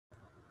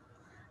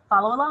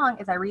Follow along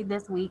as I read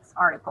this week's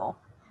article.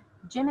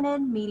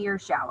 Geminid Meteor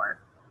Shower.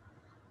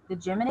 The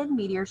Geminid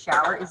meteor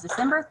shower is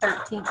December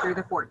 13th through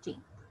the 14th.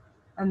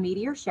 A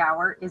meteor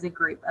shower is a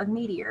group of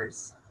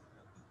meteors.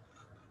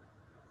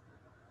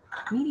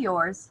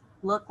 Meteors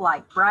look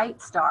like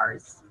bright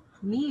stars.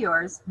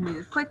 Meteors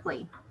move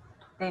quickly.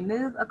 They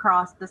move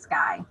across the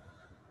sky.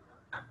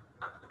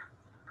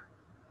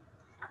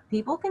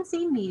 People can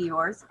see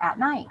meteors at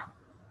night.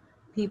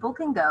 People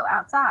can go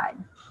outside.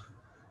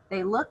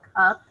 They look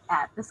up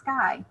at the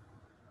sky.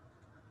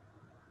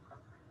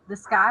 The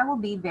sky will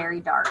be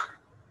very dark.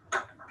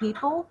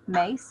 People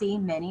may see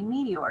many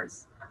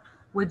meteors.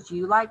 Would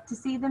you like to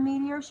see the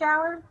meteor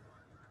shower?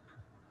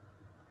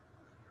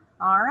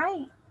 All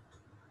right.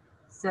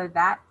 So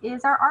that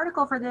is our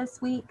article for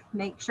this week.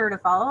 Make sure to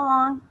follow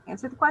along,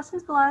 answer the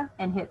questions below,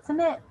 and hit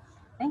submit.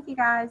 Thank you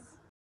guys.